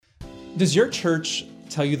Does your church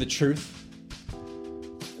tell you the truth?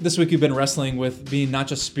 This week we've been wrestling with being not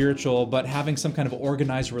just spiritual, but having some kind of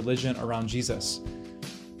organized religion around Jesus.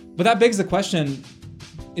 But that begs the question,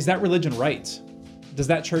 is that religion right? Does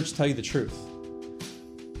that church tell you the truth?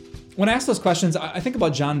 When I ask those questions, I think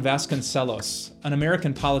about John Vasconcellos, an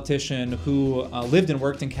American politician who lived and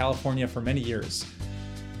worked in California for many years.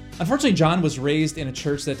 Unfortunately, John was raised in a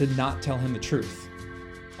church that did not tell him the truth.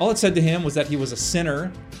 All it said to him was that he was a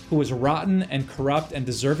sinner who was rotten and corrupt and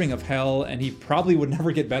deserving of hell, and he probably would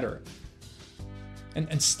never get better.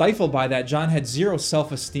 And stifled by that, John had zero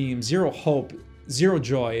self-esteem, zero hope, zero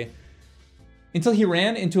joy, until he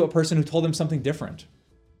ran into a person who told him something different.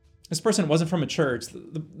 This person wasn't from a church.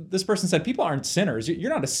 This person said, people aren't sinners. You're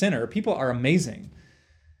not a sinner. People are amazing.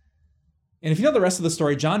 And if you know the rest of the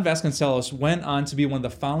story, John Vasconcellos went on to be one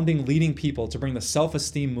of the founding leading people to bring the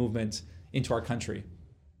self-esteem movement into our country.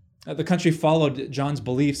 The country followed John's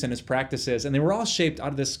beliefs and his practices, and they were all shaped out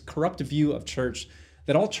of this corrupt view of church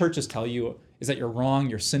that all churches tell you is that you're wrong,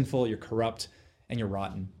 you're sinful, you're corrupt, and you're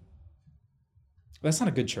rotten. But that's not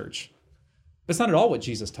a good church. That's not at all what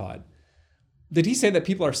Jesus taught. Did he say that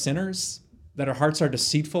people are sinners, that our hearts are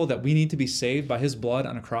deceitful, that we need to be saved by his blood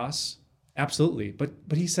on a cross? Absolutely. But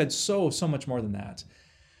he said so much more than that.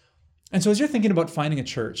 And so as you're thinking about finding a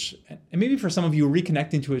church, and maybe for some of you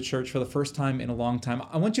reconnecting to a church for the first time in a long time,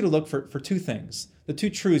 I want you to look for two things, the two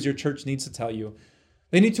truths your church needs to tell you.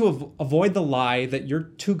 They need to avoid the lie that you're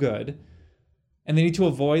too good, and they need to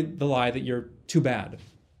avoid the lie that you're too bad.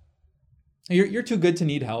 You're too good to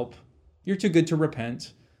need help. You're too good to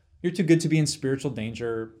repent. You're too good to be in spiritual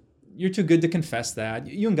danger. You're too good to confess that.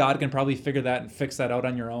 You and God can probably figure that and fix that out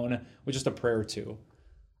on your own with just a prayer or two.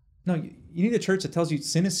 No, you need a church that tells you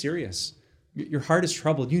sin is serious. Your heart is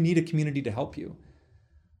troubled. You need a community to help you.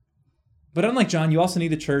 But unlike John, you also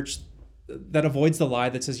need a church that avoids the lie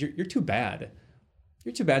that says you're too bad.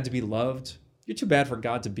 You're too bad to be loved. You're too bad for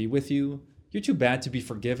God to be with you. You're too bad to be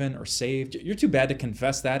forgiven or saved. You're too bad to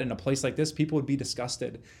confess that in a place like this. People would be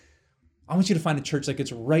disgusted. I want you to find a church that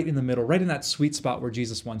gets right in the middle, right in that sweet spot where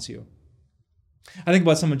Jesus wants you. I think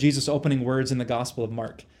about some of Jesus' opening words in the Gospel of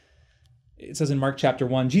Mark. It says in Mark chapter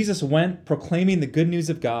 1, Jesus went proclaiming the good news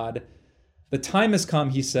of God. The time has come,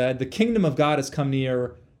 he said. The kingdom of God has come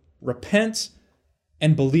near. Repent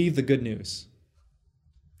and believe the good news.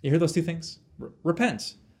 You hear those two things?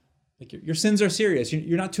 Repent. Like your sins are serious.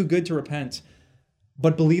 You're not too good to repent,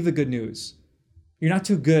 but believe the good news. You're not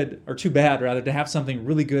too good, or too bad rather, to have something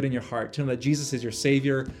really good in your heart, to know that Jesus is your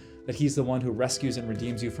Savior, that he's the one who rescues and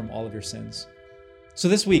redeems you from all of your sins. So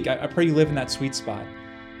this week, I pray you live in that sweet spot.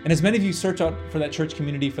 And as many of you search out for that church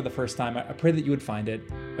community for the first time, I pray that you would find it,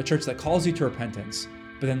 a church that calls you to repentance,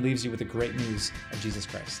 but then leaves you with the great news of Jesus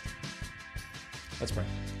Christ. Let's pray.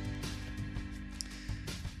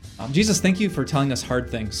 Jesus, thank you for telling us hard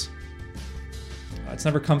things. It's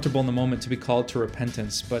never comfortable in the moment to be called to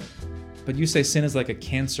repentance, but you say sin is like a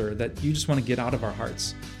cancer that you just want to get out of our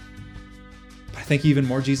hearts. But I thank you even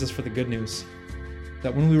more, Jesus, for the good news.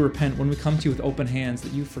 That when we repent, when we come to you with open hands,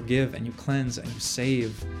 that you forgive and you cleanse and you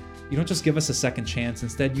save. You don't just give us a second chance.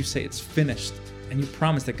 Instead, you say it's finished. And you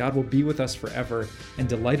promise that God will be with us forever and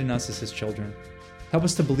delight in us as his children. Help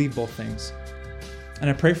us to believe both things. And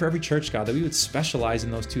I pray for every church, God, that we would specialize in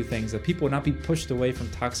those two things, that people would not be pushed away from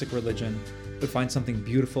toxic religion, but find something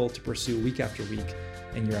beautiful to pursue week after week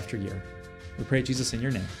and year after year. We pray, Jesus, in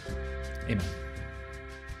your name. Amen.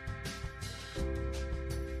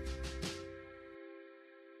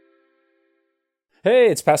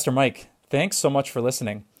 Hey, it's Pastor Mike. Thanks so much for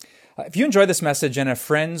listening. If you enjoy this message and have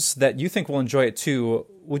friends that you think will enjoy it too,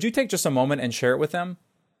 would you take just a moment and share it with them?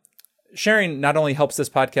 Sharing not only helps this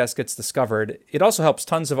podcast gets discovered, it also helps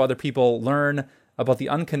tons of other people learn about the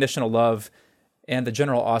unconditional love and the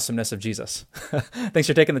general awesomeness of Jesus. Thanks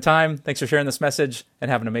for taking the time. Thanks for sharing this message,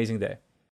 and have an amazing day.